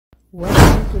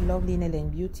Welcome to Lovely Nail and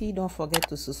Beauty. Don't forget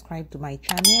to subscribe to my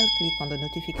channel, click on the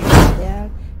notification bell,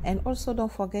 and also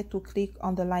don't forget to click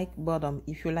on the like button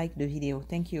if you like the video.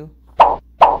 Thank you.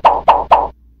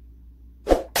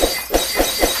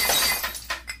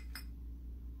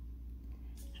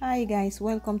 Hi guys,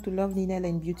 welcome to Lovely Nail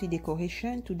and Beauty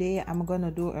Decoration. Today I'm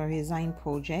gonna do a resin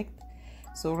project.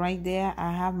 So right there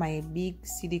I have my big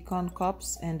silicone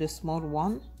cups and the small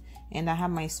one, and I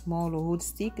have my small wood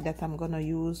stick that I'm gonna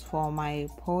use for my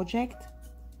project.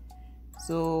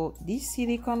 So this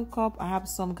silicone cup, I have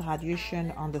some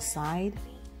graduation on the side,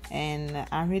 and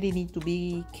I really need to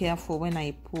be careful when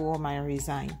I pour my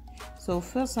resin. So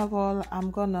first of all, I'm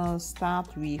gonna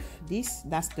start with this.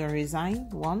 That's the resin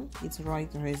one. It's right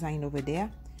resin over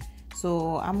there.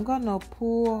 So I'm gonna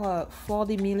pour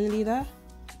 40 milliliter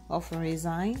of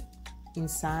resin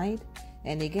inside,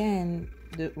 and again,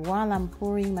 while I'm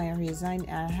pouring my resin,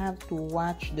 I have to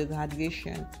watch the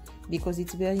graduation because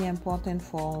it's very important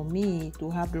for me to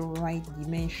have the right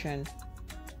dimension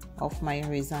of my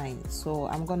resin. So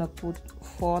I'm gonna put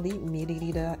 40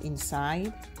 milliliter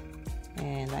inside,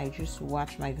 and I just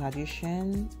watch my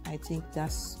graduation. I think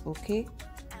that's okay.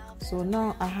 So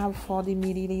now I have 40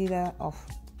 milliliter of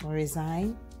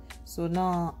resin. So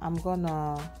now I'm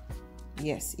gonna,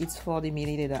 yes, it's 40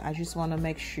 milliliter. I just want to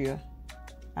make sure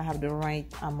I have the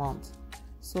right amount.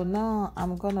 So now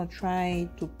I'm gonna try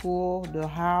to pour the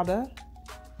harder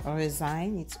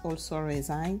resin. It's also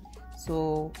resin.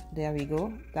 So there we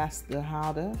go. That's the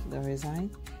harder, the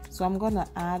resin. So I'm gonna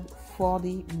add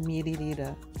 40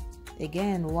 milliliter.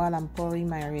 Again, while I'm pouring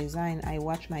my resin, I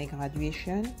watch my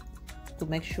graduation to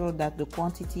make sure that the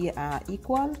quantity are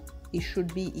equal. It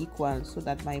should be equal so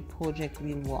that my project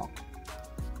will work.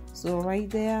 So right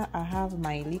there I have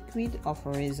my liquid of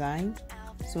resin.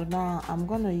 So now I'm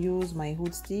gonna use my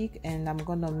wood stick and I'm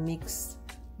gonna mix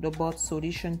the both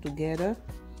solution together.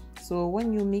 So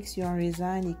when you mix your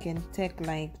resin, it can take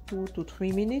like 2 to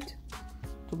 3 minutes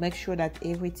to make sure that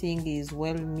everything is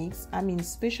well mixed. I mean,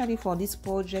 especially for this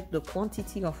project, the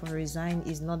quantity of resin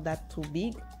is not that too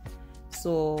big,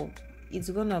 so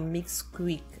it's gonna mix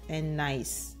quick and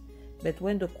nice. But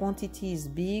when the quantity is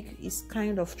big, it's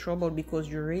kind of trouble because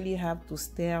you really have to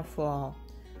stir for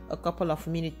a couple of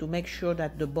minutes to make sure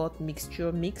that the both mixture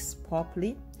mix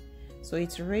properly. So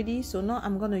it's ready. So now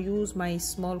I'm gonna use my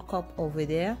small cup over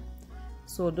there.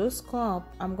 So those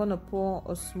cup, I'm gonna pour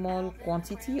a small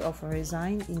quantity of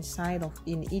resin inside of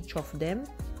each of them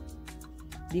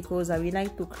because I would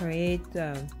like to create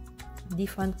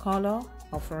different color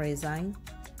of resin.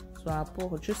 So I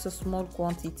pour just a small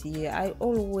quantity. I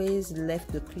always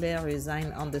left the clear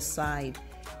resin on the side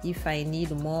if I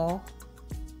need more.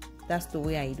 That's the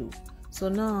way I do. So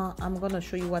now I'm gonna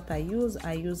show you what I use.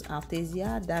 I use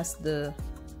Artesia. That's the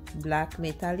black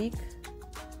metallic,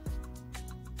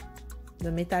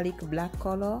 the metallic black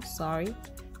color, sorry.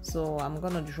 So I'm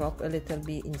gonna drop a little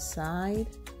bit inside.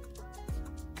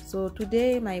 So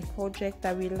today my project,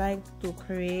 I would like to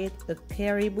create a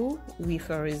Karibu with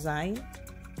a resin.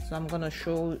 So I'm gonna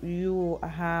show you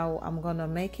how I'm gonna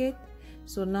make it.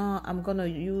 So now I'm gonna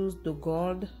use the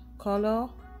gold color,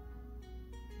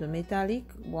 the metallic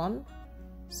one.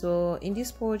 So in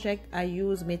this project I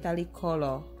use metallic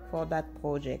color for that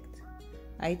project.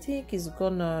 I think it's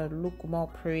gonna look more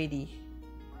pretty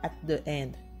at the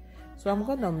end. So I'm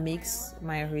gonna mix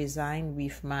my resin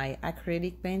with my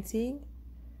acrylic painting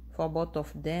for both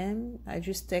of them. I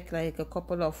just take like a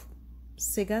couple of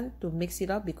seconds to mix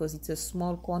it up because it's a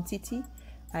small quantity.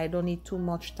 I don't need too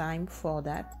much time for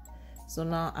that. So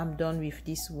now I'm done with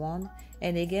this one.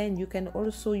 And again, you can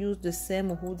also use the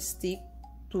same wood stick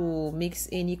to mix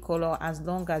any color as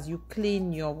long as you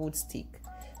clean your wood stick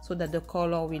so that the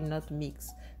color will not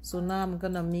mix. So now I'm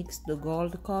gonna mix the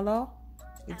gold color.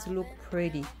 It looks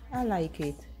pretty. I like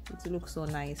it. It looks so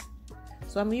nice.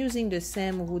 So I'm using the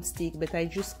same wood stick, but I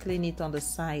just clean it on the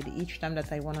side each time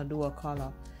that I want to do a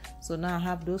color. So now I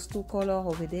have those two colors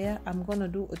over there. I'm gonna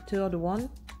do a third one.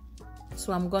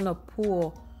 So I'm gonna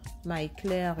pour my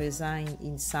clear resin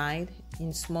inside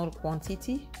in small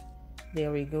quantity.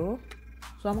 There we go.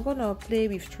 So I'm gonna play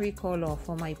with 3 colors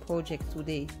for my project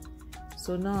today.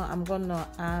 So now I'm gonna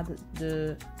add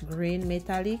the green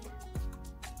metallic,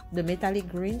 the metallic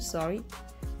green, sorry.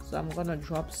 So I'm gonna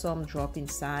drop some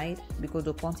inside because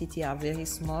the quantity are very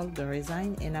small, the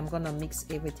resin, and I'm gonna mix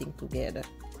everything together.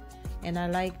 And I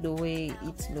like the way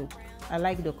it looks. I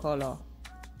like the color.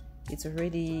 It's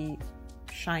really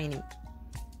shiny.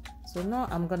 So now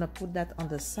I'm gonna put that on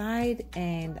the side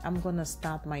and I'm gonna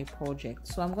start my project.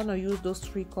 So I'm gonna use those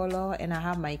 3 colors, and I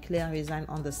have my clear resin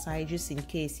on the side just in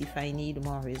case if I need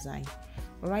more resin.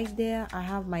 right there I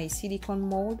have my silicone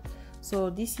mold. So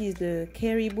this is the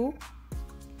Karibu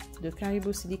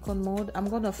silicone mold. I'm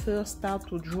gonna first start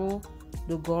to draw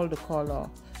the gold color.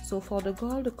 So for the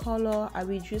gold color, I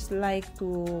will just like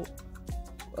to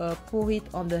pour it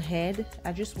on the head.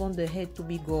 I just want the head to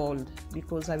be gold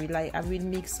because I will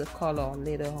mix the color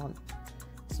later on.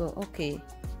 So okay,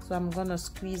 so I'm gonna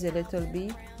squeeze a little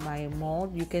bit my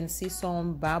mold. You can see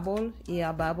some bubble,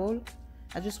 air bubble.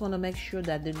 I just want to make sure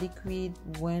that the liquid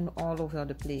went all over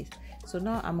the place. So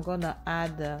now I'm gonna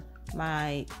add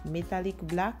my metallic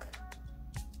black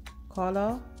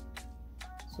color.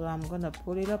 So I'm gonna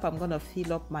pull it up. I'm gonna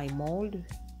fill up my mold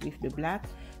with the black.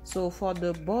 So for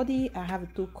the body, I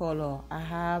have two colors. I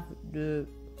have the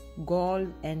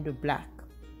gold and the black.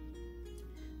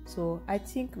 So I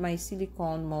think my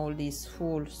silicone mold is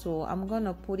full, so I'm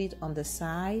gonna put it on the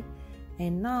side.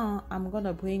 And now I'm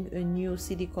gonna bring a new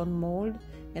silicone mold,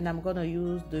 and I'm gonna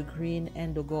use the green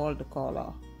and the gold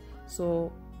color.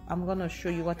 So I'm gonna show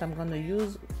you what I'm gonna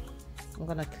use. I'm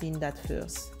gonna clean that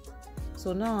first.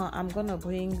 So now I'm gonna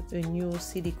bring a new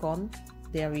silicone.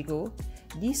 There we go.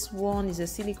 This one is a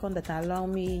silicone that allow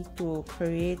me to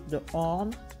create the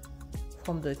horn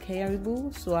from the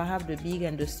Karibu. So I have the big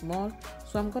and the small.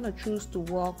 So I'm gonna choose to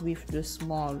work with the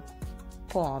small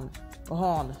horn,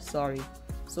 sorry.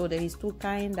 So there is two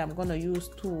kind. I'm gonna use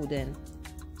two then.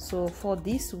 So for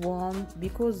this one,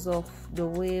 because of the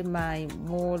way my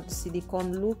mold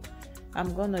silicone look,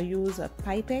 I'm gonna use a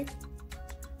pipette.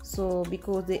 So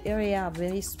because the area are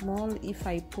very small, if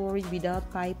I pour it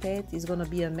without pipette, it's gonna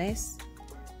be a mess.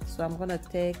 So I'm gonna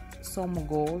take some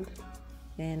gold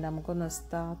and I'm gonna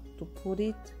start to put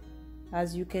it.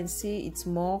 As you can see, it's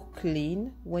more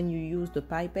clean when you use the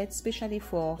pipette, especially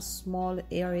for small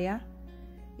area.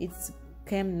 It's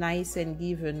come nice and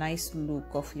give a nice look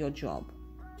of your job.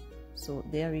 So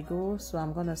there we go. So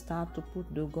I'm gonna start to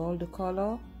put the gold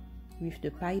color with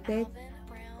the pipette.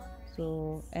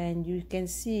 So, and you can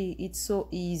see it's so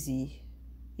easy.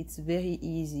 It's very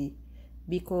easy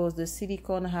because the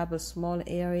silicone have a small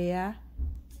area.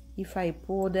 If I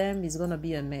pour them, it's gonna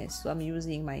be a mess. So I'm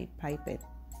using my pipette.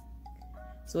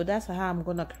 So that's how I'm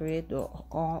gonna create the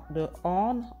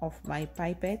horn of my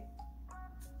pipette.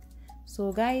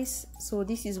 So guys, so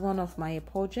this is one of my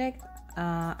project.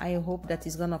 I hope that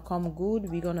is gonna come good.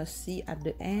 We're gonna see at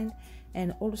the end.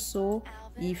 And also,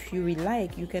 if you will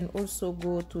like, you can also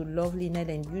go to Lovely Nail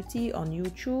and Beauty on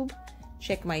YouTube.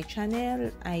 Check my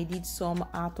channel. I did some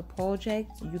art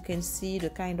project. You can see the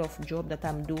kind of job that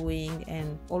I'm doing,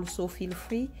 and also feel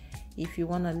free if you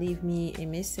want to leave me a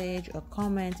message, a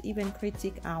comment, even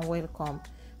critic are welcome,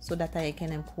 so that I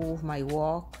can improve my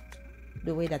work,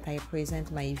 the way that I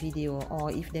present my video,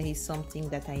 or if there is something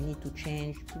that I need to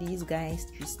change, please guys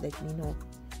just let me know.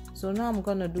 So now I'm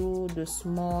gonna do the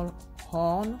small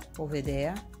horn over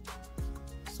there.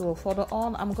 So for the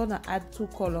horn, I'm gonna add two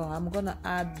colors. I'm gonna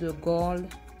add the gold,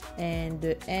 and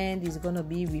the end is gonna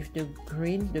be with the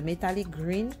green, the metallic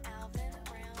green.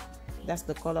 That's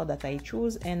the color that I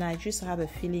choose, and I just have a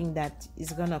feeling that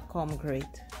it's gonna come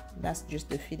great. That's just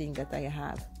the feeling that I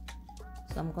have.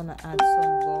 So I'm gonna add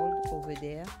some gold over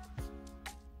there.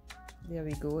 There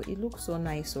we go. It looks so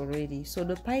nice already. So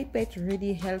the pipette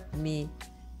really helped me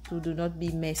to do not be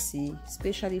messy,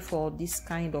 especially for this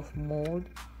kind of mold.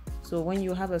 So when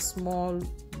you have a small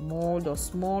mold or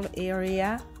small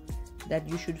area that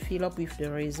you should fill up with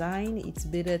the resin, it's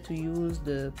better to use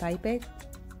the pipette.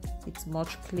 It's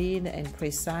much clean and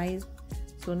precise.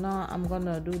 So now I'm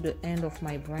gonna do the end of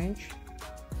my branch.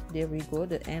 There we go,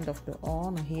 the end of the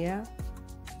horn here.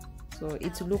 So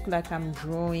it look like I'm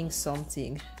drawing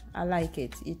something. I like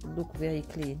it. It look very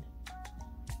clean.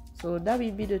 So that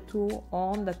will be the two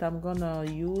horn that I'm gonna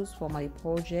use for my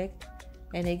project.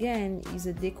 And again, it's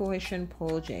a decoration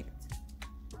project.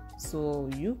 So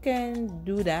you can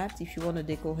do that if you want to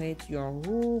decorate your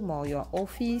room or your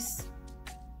office.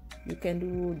 You can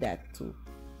do that too.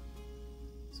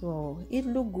 So it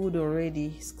look good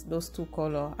already, those two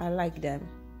colors. I like them.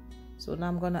 So now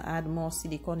I'm gonna add more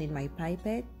silicone in my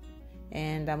pipette,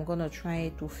 and I'm gonna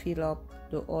try to fill up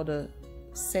the other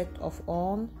set of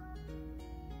horn.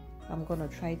 I'm gonna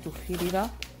try to fill it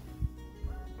up.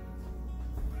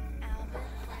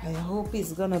 I hope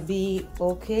it's gonna be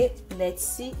okay. Let's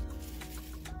see.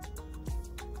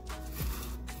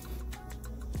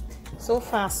 So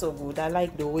far so good. I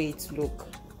like the way it look.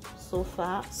 So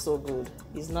far so good.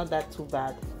 It's not that too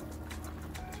bad.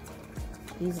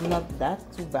 It's not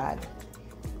that too bad.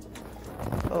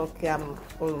 Okay, I'm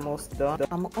almost done.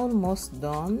 I'm almost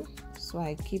done. So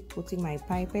I keep putting my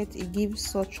pipette. It gives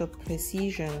such a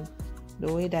precision,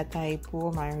 the way that I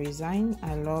pour my resin.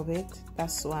 I love it.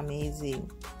 That's so amazing.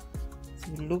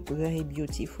 will look very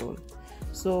beautiful.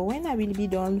 So when I will be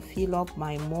done fill up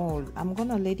my mold, I'm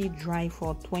gonna let it dry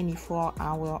for 24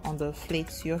 hours on the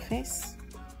flat surface.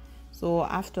 So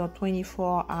after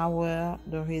 24 hours,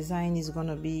 the resin is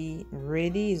gonna be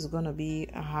ready. It's gonna be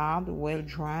hard, well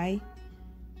dry.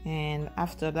 And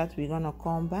after that, we're gonna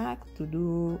come back to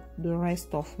do the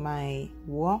rest of my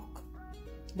work.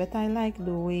 But I like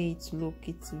the way it looks.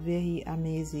 It's very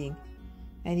amazing.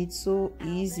 And it's so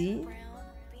easy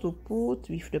to put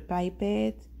with the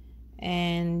pipette.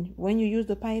 And when you use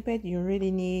the pipette, you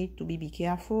really need to be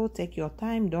careful. Take your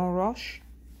time, don't rush.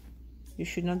 You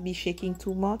should not be shaking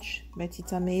too much, but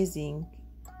it's amazing.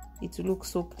 It looks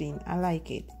so clean. I like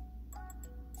it.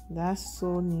 That's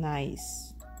so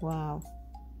nice. Wow.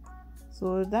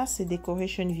 So that's a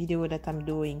decoration video that I'm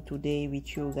doing today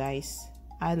with you guys.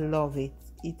 I love it.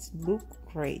 It looks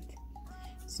great.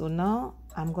 So now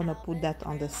I'm gonna put that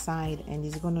on the side and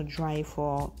it's gonna dry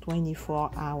for 24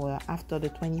 hours. After the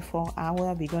 24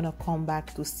 hours, we're gonna come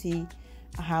back to see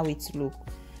how it looks.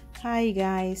 Hi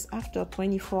guys, after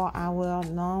 24 hours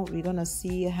now we're gonna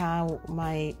see how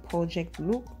my project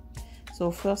look. So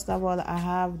first of all, I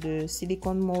have the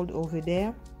silicone mold over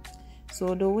there.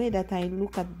 So the way that I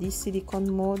look at this silicone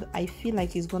mold, I feel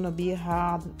like it's gonna be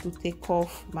hard to take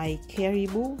off my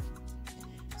Karibu.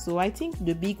 So I think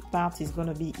the big part is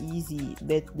gonna be easy,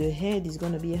 but the head is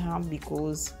gonna be hard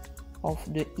because of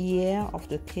the ear of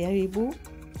the Karibu.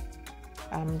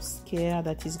 I'm scared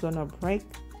that it's gonna break.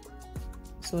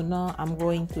 So now I'm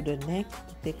going to the neck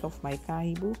to take off my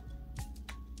Karibu.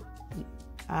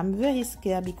 I'm very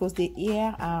scared because the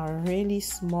ear are really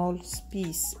small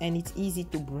piece and it's easy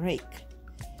to break.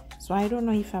 So I don't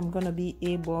know if I'm gonna be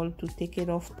able to take it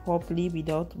off properly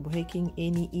without breaking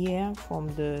any ear from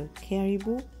the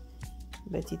Karibu,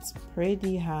 but it's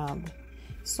pretty hard.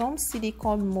 Some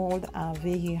silicone mold are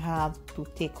very hard to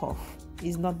take off.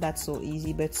 It's not that so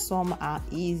easy, but some are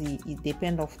easy. It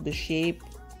depends on the shape,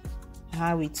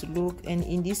 how it look, and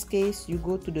in this case you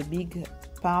go to the big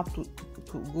part to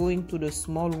go into the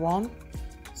small one,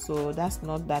 so that's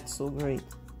not that so great.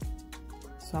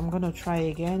 So I'm gonna try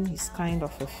again. It's kind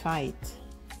of a fight.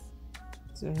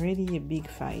 It's really a big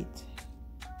fight.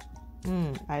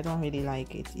 I don't really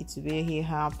like it. It's very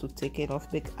hard to take it off,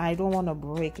 but I don't want to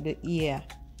break the ear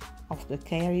of the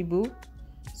Karibu.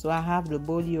 So I have the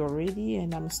body already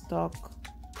and I'm stuck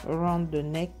around the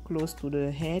neck close to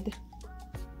the head.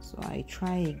 So I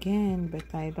try again,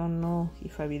 but I don't know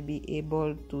if I will be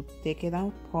able to take it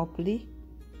out properly.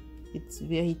 It's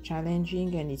very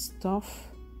challenging and it's tough.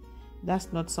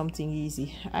 That's not something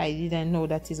easy. I didn't know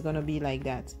that it's gonna be like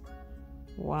that.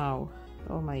 Wow.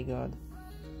 Oh my god.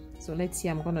 So let's see,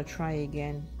 I'm gonna try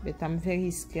again, but I'm very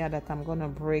scared that I'm gonna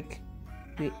break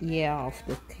the ear of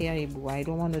the Karibu. I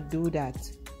don't want to do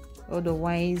that,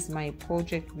 otherwise my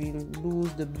project will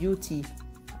lose the beauty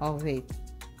of it.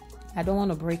 I don't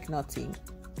want to break nothing.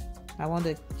 I want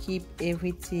to keep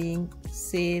everything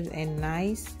safe and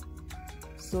nice.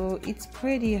 So it's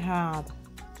pretty hard.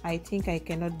 I think I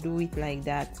cannot do it like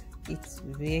that. It's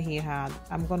very hard.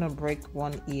 I'm gonna break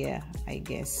one ear, I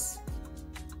guess,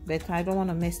 but I don't want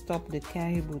to mess up the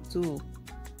Karibu too,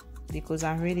 because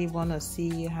I really want to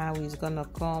see how it's gonna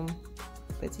come,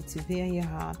 but it's very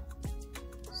hard.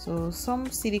 So some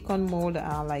silicone mold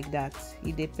are like that.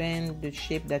 It depends the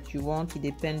shape that you want. It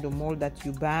depends the mold that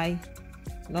you buy.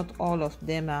 Not all of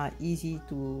them are easy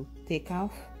to take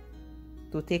off.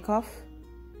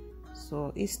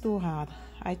 So it's too hard.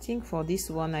 I think for this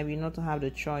one I will not have the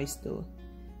choice though.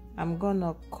 I'm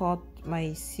gonna cut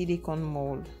my silicone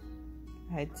mold.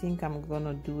 I think I'm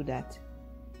gonna do that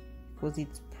because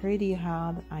it's pretty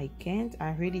hard. I can't.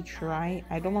 I really try.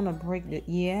 I don't want to break the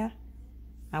ear.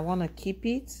 I want to keep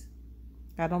it.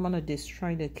 I don't want to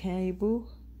destroy the Karibu,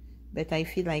 but I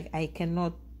feel like I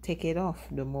cannot take it off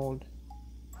the mold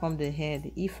from the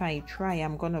head. If I try,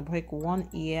 I'm gonna break one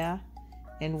ear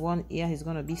and one ear is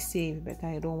gonna be safe, but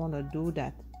I don't want to do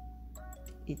that.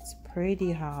 It's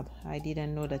pretty hard. I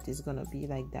didn't know that it's gonna be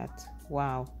like that.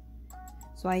 Wow.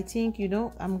 So I think, you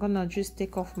know, I'm gonna just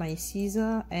take off my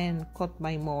scissor and cut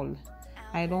my mold.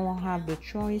 I don't have the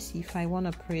choice if I want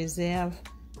to preserve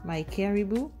my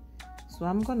Karibu, so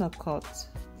I'm gonna cut.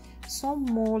 Some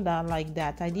mold are like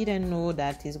that. I didn't know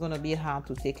that it's gonna be hard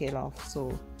to take it off,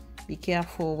 so be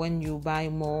careful when you buy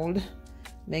mold.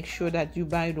 Make sure that you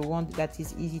buy the one that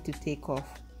is easy to take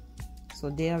off.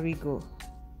 So there we go.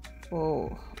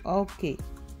 Oh, okay.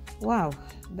 Wow,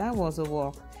 that was a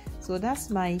work. So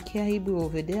that's my Karibu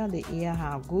over there. The ear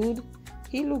are good.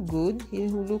 He look good. He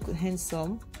look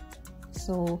handsome.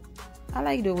 So I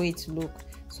like the way it look.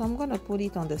 So So I'm gonna put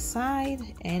it on the side,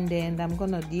 and then I'm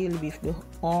gonna deal with the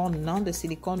horn now, the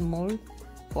silicone mold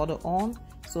for the horn.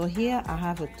 So here I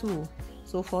have a tool.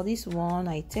 So for this one,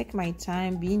 I take my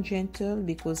time, being gentle,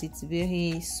 because it's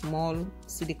very small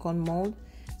silicone mold.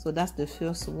 So that's the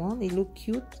first one. It looks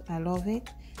cute, I love it.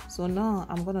 So now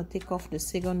I'm gonna take off the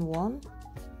second one.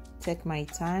 Take my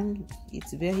time,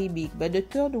 it's very big, but the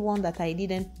third one that I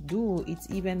didn't do, it's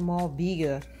even more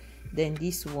bigger than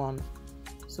this one.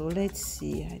 So let's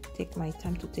see, I take my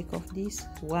time to take off this.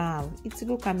 Wow, it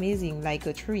looks amazing, like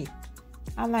a tree.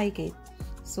 I like it.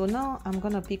 So now I'm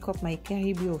gonna pick up my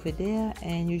Karibu over there,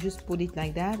 and you just put it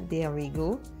like that. There we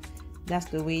go. That's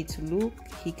the way it look.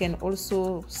 He can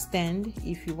also stand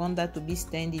if you want that to be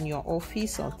stand in your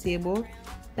office or table.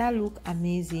 That look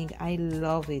amazing. I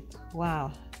love it.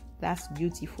 Wow, that's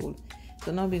beautiful.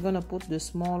 So now we're gonna put the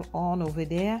small horn over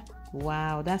there.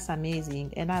 Wow, that's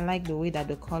amazing, and I like the way that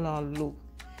the color look.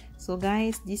 So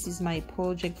guys, this is my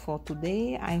project for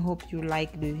today. I hope you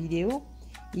like the video.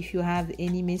 If you have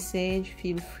any message,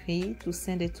 feel free to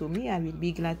send it to me. I will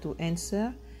be glad to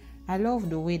answer. I love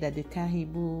the way that the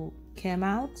Karibu came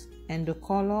out, and the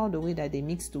color, the way that they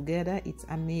mix together, it's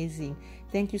amazing.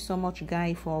 Thank you so much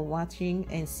guys for watching,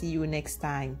 and see you next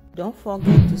time. Don't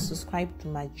forget to subscribe to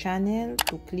my channel,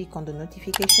 to click on the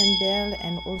notification bell,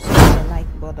 and also the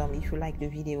like button if you like the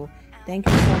video. Thank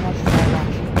you so much for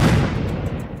watching.